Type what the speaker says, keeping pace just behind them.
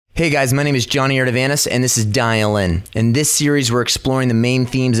Hey guys, my name is Johnny Artavanis, and this is Dial In. In this series, we're exploring the main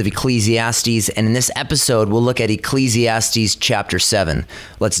themes of Ecclesiastes, and in this episode, we'll look at Ecclesiastes chapter 7.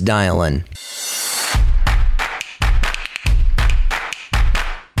 Let's dial in.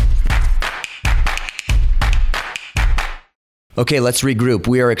 Okay, let's regroup.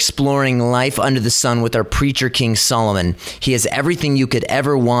 We are exploring life under the sun with our preacher King Solomon. He has everything you could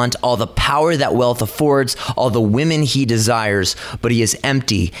ever want, all the power that wealth affords, all the women he desires, but he is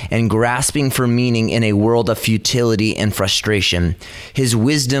empty and grasping for meaning in a world of futility and frustration. His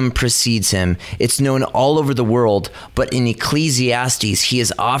wisdom precedes him. It's known all over the world, but in Ecclesiastes, he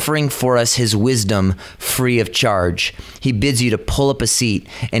is offering for us his wisdom free of charge. He bids you to pull up a seat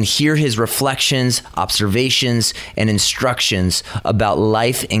and hear his reflections, observations, and instructions about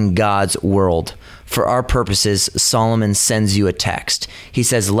life in God's world. For our purposes, Solomon sends you a text. He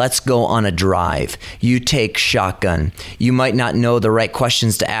says, let's go on a drive. You take shotgun. You might not know the right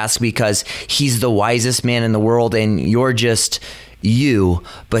questions to ask because he's the wisest man in the world and you're just you,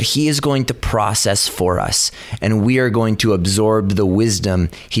 but he is going to process for us and we are going to absorb the wisdom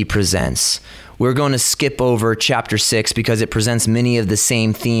he presents. We're going to skip over chapter 6 because it presents many of the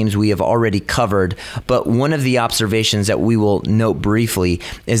same themes we have already covered. But one of the observations that we will note briefly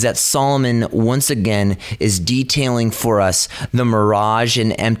is that Solomon once again is detailing for us the mirage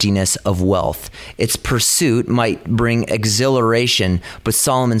and emptiness of wealth. Its pursuit might bring exhilaration, but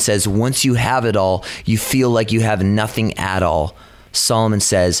Solomon says once you have it all, you feel like you have nothing at all. Solomon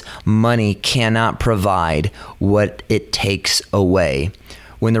says money cannot provide what it takes away.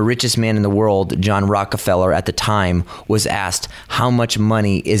 When the richest man in the world, John Rockefeller at the time, was asked how much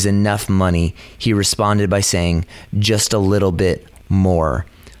money is enough money, he responded by saying, just a little bit more.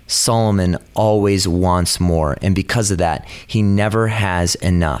 Solomon always wants more, and because of that, he never has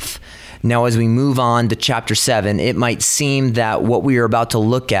enough. Now, as we move on to chapter 7, it might seem that what we are about to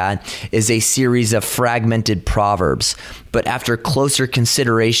look at is a series of fragmented proverbs. But after closer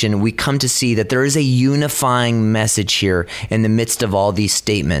consideration, we come to see that there is a unifying message here in the midst of all these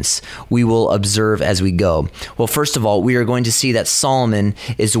statements. We will observe as we go. Well, first of all, we are going to see that Solomon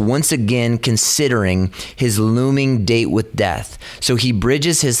is once again considering his looming date with death. So he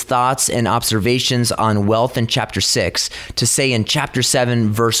bridges his thoughts and observations on wealth in chapter 6 to say in chapter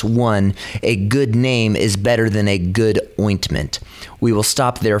 7, verse 1, a good name is better than a good ointment. We will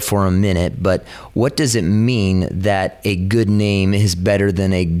stop there for a minute, but what does it mean that a good name is better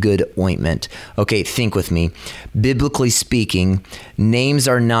than a good ointment? Okay, think with me. Biblically speaking, names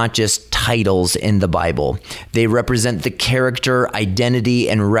are not just titles in the Bible. They represent the character, identity,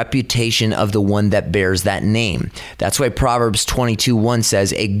 and reputation of the one that bears that name. That's why Proverbs 22:1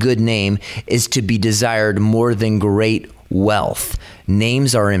 says, a good name is to be desired more than great wealth.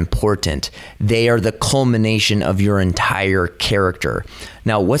 Names are important. They are the culmination of your entire character.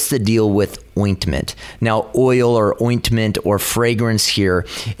 Now, what's the deal with ointment? Now, oil or ointment or fragrance here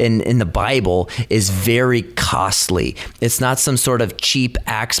in the Bible is very costly. It's not some sort of cheap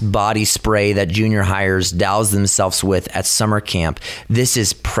Axe body spray that junior hires douse themselves with at summer camp. This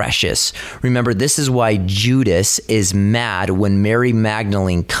is precious. Remember, this is why Judas is mad when Mary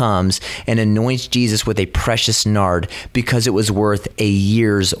Magdalene comes and anoints Jesus with a precious nard because it was worth a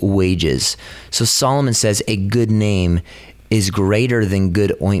year's wages. So Solomon says a good name is greater than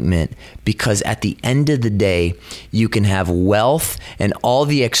good ointment because at the end of the day, you can have wealth and all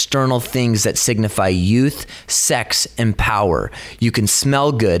the external things that signify youth, sex, and power. You can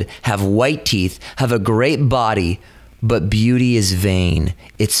smell good, have white teeth, have a great body, but beauty is vain.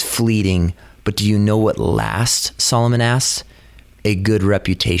 It's fleeting. But do you know what lasts, Solomon asks? A good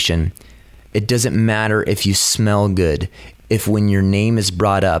reputation. It doesn't matter if you smell good. If when your name is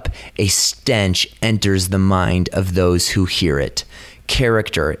brought up, a stench enters the mind of those who hear it.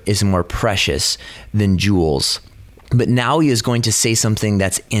 Character is more precious than jewels. But now he is going to say something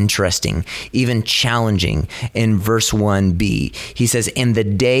that's interesting, even challenging. In verse 1b, he says, and the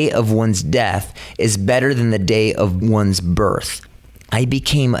day of one's death is better than the day of one's birth. I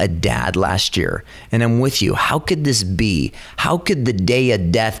became a dad last year, and I'm with you. How could this be? How could the day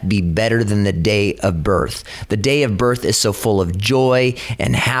of death be better than the day of birth? The day of birth is so full of joy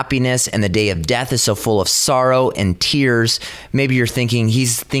and happiness, and the day of death is so full of sorrow and tears. Maybe you're thinking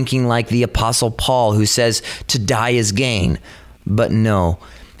he's thinking like the Apostle Paul, who says to die is gain. But no.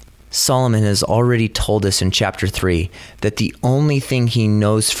 Solomon has already told us in chapter 3 that the only thing he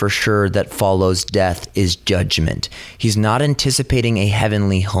knows for sure that follows death is judgment. He's not anticipating a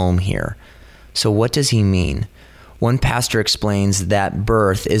heavenly home here. So what does he mean? One pastor explains that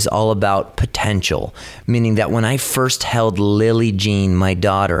birth is all about potential, meaning that when I first held Lily Jean, my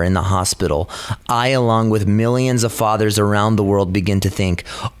daughter, in the hospital, I, along with millions of fathers around the world, begin to think,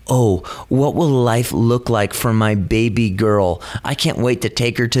 oh, what will life look like for my baby girl? I can't wait to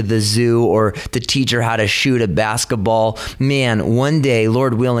take her to the zoo or to teach her how to shoot a basketball. Man, one day,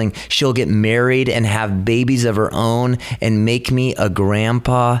 Lord willing, she'll get married and have babies of her own and make me a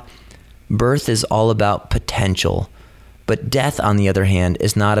grandpa. Birth is all about potential. But death, on the other hand,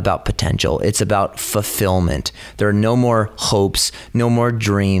 is not about potential. It's about fulfillment. There are no more hopes, no more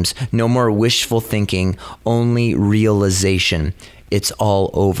dreams, no more wishful thinking, only realization. It's all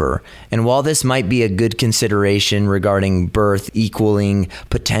over. And while this might be a good consideration regarding birth equaling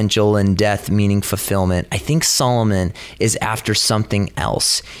potential and death meaning fulfillment, I think Solomon is after something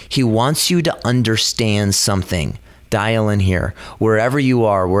else. He wants you to understand something. Dial in here, wherever you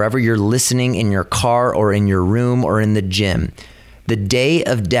are, wherever you're listening, in your car or in your room or in the gym. The day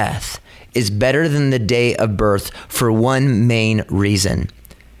of death is better than the day of birth for one main reason.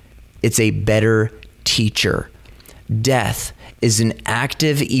 It's a better teacher. Death is an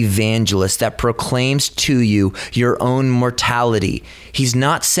active evangelist that proclaims to you your own mortality. He's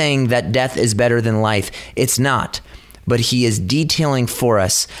not saying that death is better than life. It's not. But he is detailing for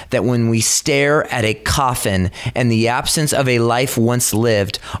us that when we stare at a coffin and the absence of a life once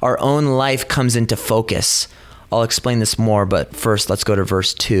lived, our own life comes into focus. I'll explain this more, but first let's go to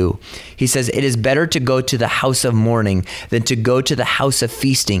verse 2. He says, "It is better to go to the house of mourning than to go to the house of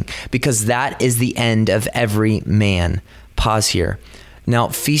feasting, because that is the end of every man." Pause here. Now,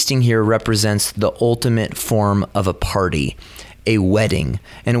 feasting here represents the ultimate form of a party, a wedding.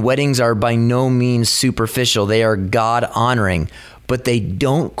 And weddings are by no means superficial. They are God-honoring, but they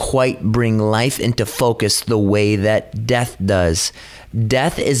don't quite bring life into focus the way that death does.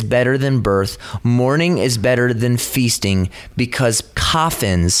 Death is better than birth. Mourning is better than feasting, because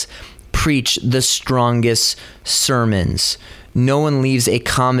coffins preach the strongest sermons. No one leaves a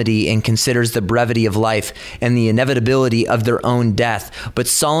comedy and considers the brevity of life and the inevitability of their own death. But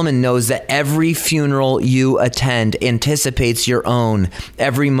Solomon knows that every funeral you attend anticipates your own.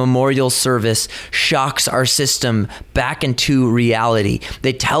 Every memorial service shocks our system back into reality.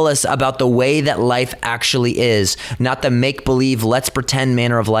 They tell us about the way that life actually is, not the make-believe, let's pretend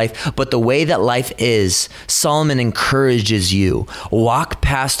manner of life, but the way that life is. Solomon encourages you. Walk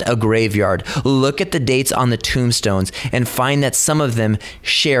past a graveyard, look at the dates on the tombstones, and find that some of them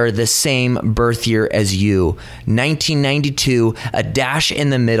share the same birth year as you. 1992, a dash in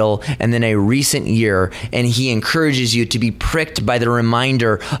the middle, and then a recent year. And he encourages you to be pricked by the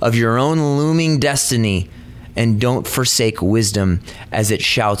reminder of your own looming destiny. And don't forsake wisdom as it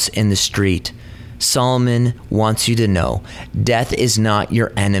shouts in the street. Solomon wants you to know death is not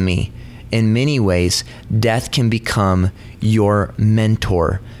your enemy. In many ways, death can become your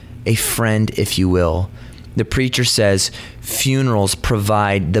mentor, a friend, if you will. The preacher says funerals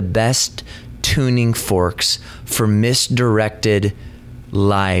provide the best tuning forks for misdirected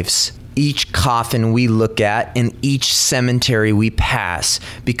lives. Each coffin we look at and each cemetery we pass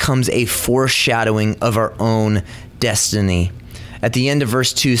becomes a foreshadowing of our own destiny. At the end of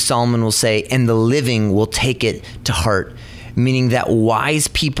verse 2, Solomon will say, "And the living will take it to heart," meaning that wise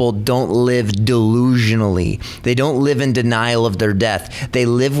people don't live delusionally. They don't live in denial of their death. They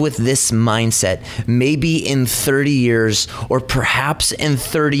live with this mindset. Maybe in 30 years, or perhaps in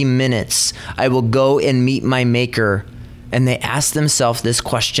 30 minutes, I will go and meet my maker. And they ask themselves this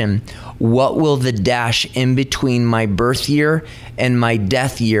question: what will the dash in between my birth year and my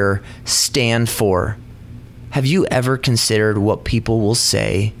death year stand for? Have you ever considered what people will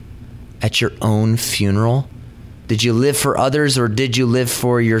say at your own funeral? Did you live for others, or did you live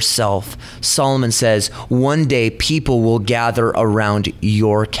for yourself? Solomon says, one day people will gather around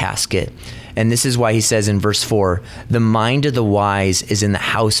your casket. And this is why he says in verse 4, "The mind of the wise is in the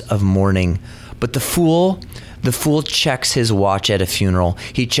house of mourning." But the fool checks his watch at a funeral.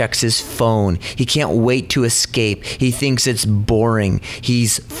 He checks his phone. He can't wait to escape. He thinks it's boring.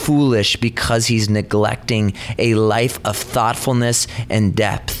 He's foolish because he's neglecting a life of thoughtfulness and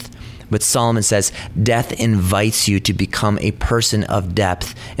depth. But Solomon says, death invites you to become a person of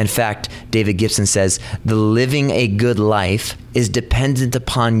depth. In fact, David Gibson says, the living a good life is dependent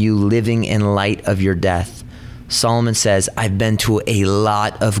upon you living in light of your death. Solomon says, I've been to a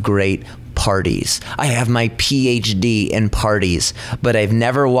lot of great parties. I have my PhD in parties, but I've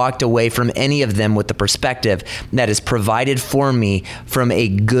never walked away from any of them with the perspective that is provided for me from a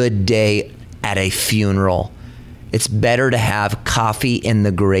good day at a funeral. It's better to have coffee in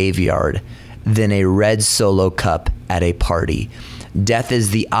the graveyard than a red Solo cup at a party. Death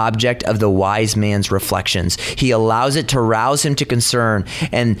is the object of the wise man's reflections. He allows it to rouse him to concern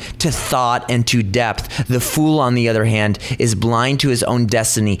and to thought and to depth. The fool, on the other hand, is blind to his own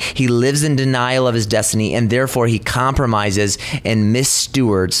destiny. He lives in denial of his destiny, and therefore he compromises and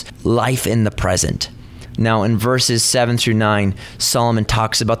misstewards life in the present. Now, in verses 7 through 9, Solomon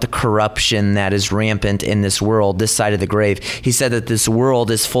talks about the corruption that is rampant in this world, this side of the grave. He said that this world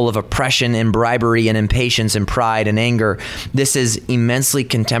is full of oppression and bribery and impatience and pride and anger. This is immensely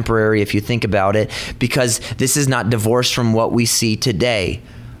contemporary if you think about it, because this is not divorced from what we see today.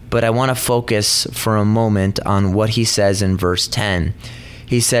 But I want to focus for a moment on what he says in verse 10.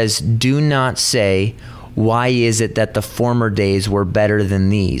 He says, "Do not say, 'Why is it that the former days were better than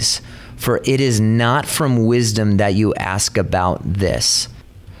these?' For it is not from wisdom that you ask about this."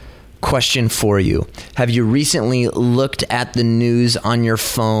 Question for you. Have you recently looked at the news on your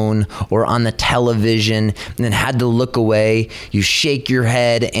phone or on the television and then had to look away? You shake your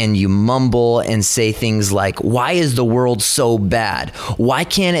head and you mumble and say things like, "Why is the world so bad? Why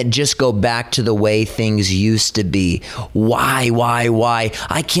can't it just go back to the way things used to be? Why?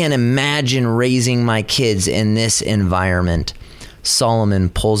 I can't imagine raising my kids in this environment." Solomon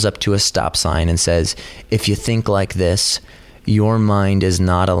pulls up to a stop sign and says, "If you think like this, your mind is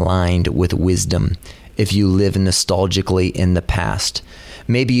not aligned with wisdom if you live nostalgically in the past.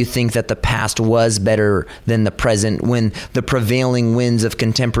 Maybe you think that the past was better than the present when the prevailing winds of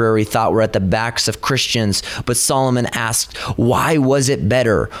contemporary thought were at the backs of Christians. But Solomon asked, why was it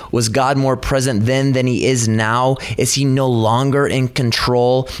better? Was God more present then than he is now? Is he no longer in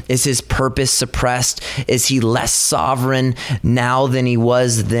control? Is his purpose suppressed? Is he less sovereign now than he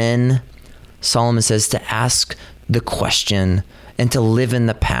was then? Solomon says to ask the question and to live in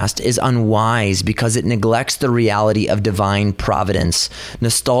the past is unwise because it neglects the reality of divine providence.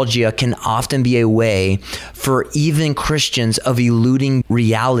 Nostalgia can often be a way for even Christians of eluding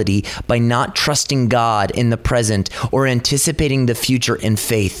reality by not trusting God in the present or anticipating the future in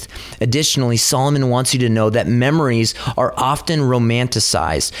faith. Additionally, Solomon wants you to know that memories are often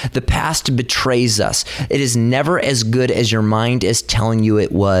romanticized. The past betrays us. It is never as good as your mind is telling you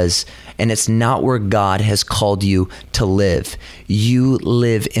it was, and it's not where God has called you to live. You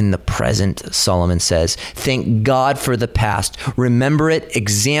live in the present, Solomon says. Thank God for the past. Remember it,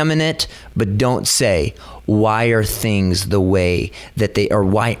 examine it, but don't say, why are things the way that they are?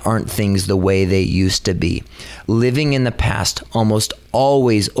 Why aren't things the way they used to be? Living in the past almost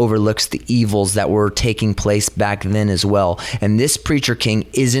always overlooks the evils that were taking place back then as well. And this preacher king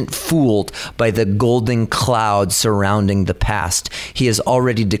isn't fooled by the golden cloud surrounding the past. He has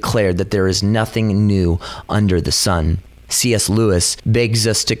already declared that there is nothing new under the sun. C.S. Lewis begs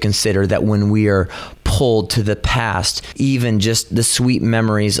us to consider that when we are pulled to the past, even just the sweet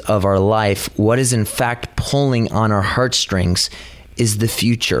memories of our life, what is in fact pulling on our heartstrings is the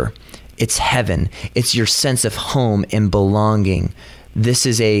future. It's heaven. It's your sense of home and belonging. This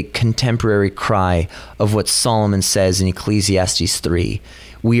is a contemporary cry of what Solomon says in Ecclesiastes 3.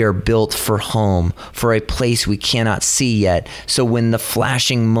 We are built for home, for a place we cannot see yet. So when the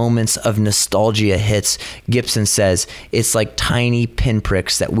flashing moments of nostalgia hits, Gibson says, it's like tiny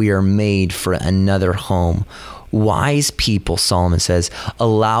pinpricks that we are made for another home. Wise people, Solomon says,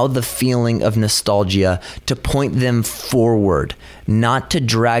 allow the feeling of nostalgia to point them forward, not to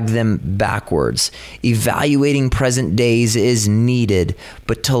drag them backwards. Evaluating present days is needed,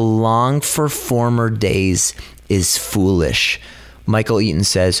 but to long for former days is foolish. Michael Eaton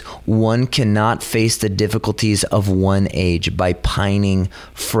says, one cannot face the difficulties of one age by pining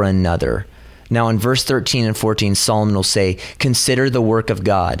for another. Now in verse 13 and 14, Solomon will say, consider the work of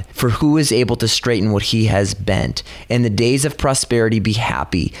God, for who is able to straighten what he has bent? In the days of prosperity be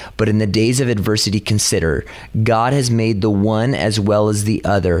happy, but in the days of adversity consider. God has made the one as well as the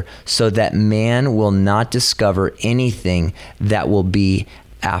other, so that man will not discover anything that will be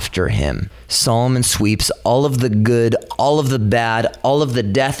after him. Solomon sweeps all of the good, all of the bad, all of the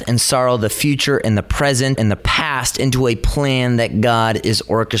death and sorrow, the future and the present and the past into a plan that God is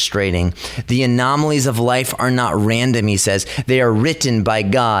orchestrating. The anomalies of life are not random, he says. They are written by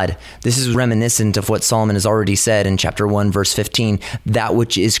God. This is reminiscent of what Solomon has already said in chapter 1, verse 15. That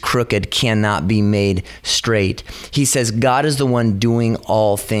which is crooked cannot be made straight. He says God is the one doing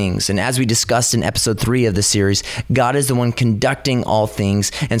all things. And as we discussed in episode 3 of the series, God is the one conducting all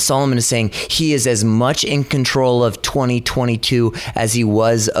things. And Solomon is saying He is as much in control of 2022 as he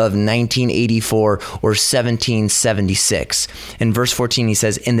was of 1984 or 1776. In verse 14, he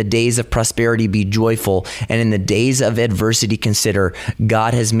says, in the days of prosperity be joyful, and in the days of adversity consider,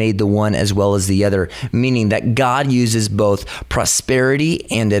 God has made the one as well as the other, meaning that God uses both prosperity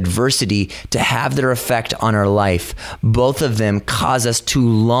and adversity to have their effect on our life. Both of them cause us to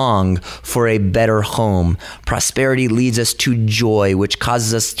long for a better home. Prosperity leads us to joy, which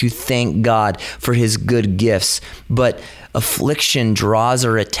causes us to thank God for his good gifts. But affliction draws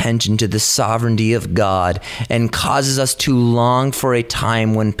our attention to the sovereignty of God and causes us to long for a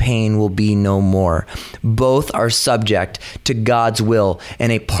time when pain will be no more. Both are subject to God's will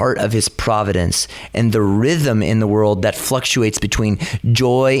and a part of his providence. And the rhythm in the world that fluctuates between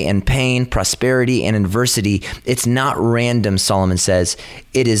joy and pain, prosperity and adversity, it's not random, Solomon says.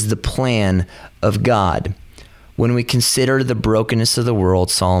 It is the plan of God. When we consider the brokenness of the world,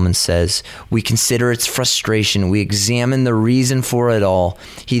 Solomon says, we consider its frustration, we examine the reason for it all.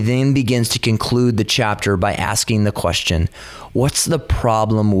 He then begins to conclude the chapter by asking the question, what's the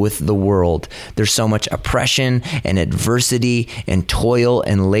problem with the world? There's so much oppression and adversity and toil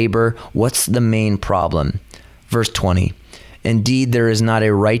and labor. What's the main problem? Verse 20. Indeed, there is not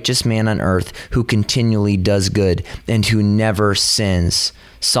a righteous man on earth who continually does good and who never sins.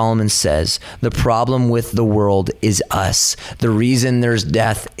 Solomon says, the problem with the world is us. The reason there's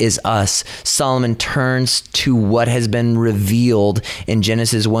death is us. Solomon turns to what has been revealed in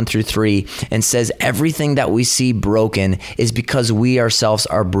Genesis 1-3 and says everything that we see broken is because we ourselves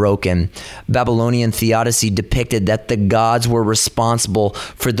are broken. Babylonian theodicy depicted that the gods were responsible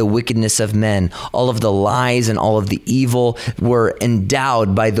for the wickedness of men. All of the lies and all of the evil were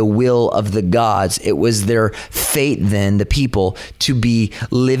endowed by the will of the gods. It was their fate then, the people, to be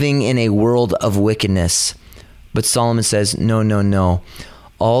living in a world of wickedness. But Solomon says, no.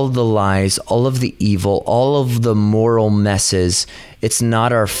 All the lies, all of the evil, all of the moral messes, it's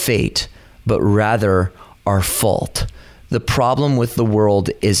not our fate, but rather our fault. The problem with the world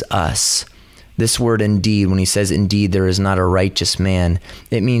is us. This word indeed, when he says indeed there is not a righteous man,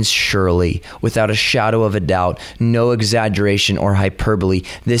 it means surely, without a shadow of a doubt, no exaggeration or hyperbole.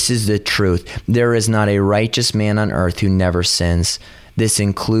 This is the truth. There is not a righteous man on earth who never sins. This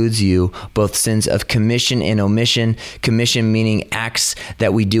includes you, both sins of commission and omission. Commission meaning acts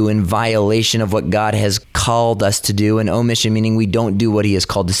that we do in violation of what God has called us to do, and omission meaning we don't do what he has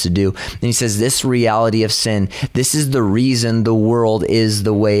called us to do. And he says this reality of sin, this is the reason the world is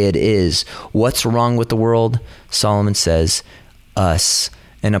the way it is. What's wrong with the world? Solomon says, us.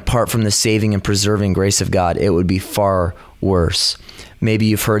 And apart from the saving and preserving grace of God, it would be far worse. Maybe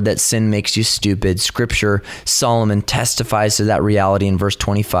you've heard that sin makes you stupid. Scripture, Solomon testifies to that reality in verse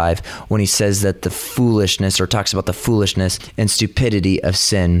 25 when he says that the foolishness, or talks about the foolishness and stupidity of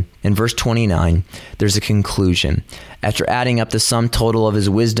sin. In verse 29, there's a conclusion. After adding up the sum total of his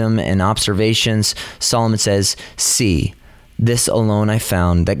wisdom and observations, Solomon says, see, this alone I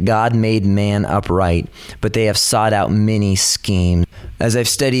found, that God made man upright, but they have sought out many schemes. As I've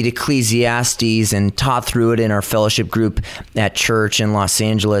studied Ecclesiastes and taught through it in our fellowship group at church in Los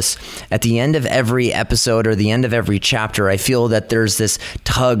Angeles, at the end of every episode or the end of every chapter, I feel that there's this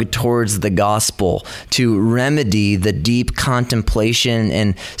tug towards the gospel to remedy the deep contemplation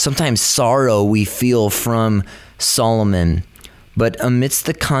and sometimes sorrow we feel from Solomon. But amidst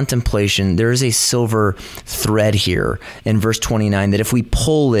the contemplation, there is a silver thread here in verse 29 that if we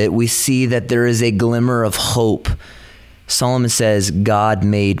pull it, we see that there is a glimmer of hope. Solomon says God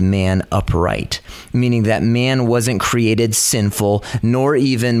made man upright, meaning that man wasn't created sinful, nor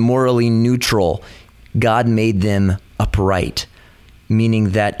even morally neutral. God made them upright,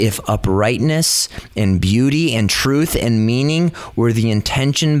 meaning that if uprightness and beauty and truth and meaning were the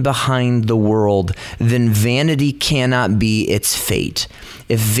intention behind the world, then vanity cannot be its fate.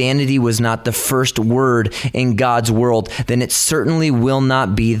 If vanity was not the first word in God's world, then it certainly will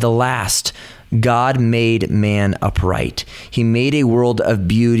not be the last. God made man upright. He made a world of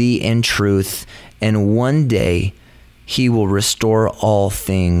beauty and truth, and one day he will restore all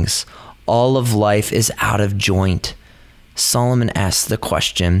things. All of life is out of joint. Solomon asks the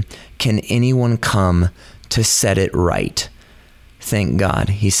question, can anyone come to set it right? Thank God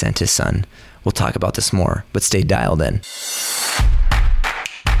he sent his son. We'll talk about this more, but stay dialed in.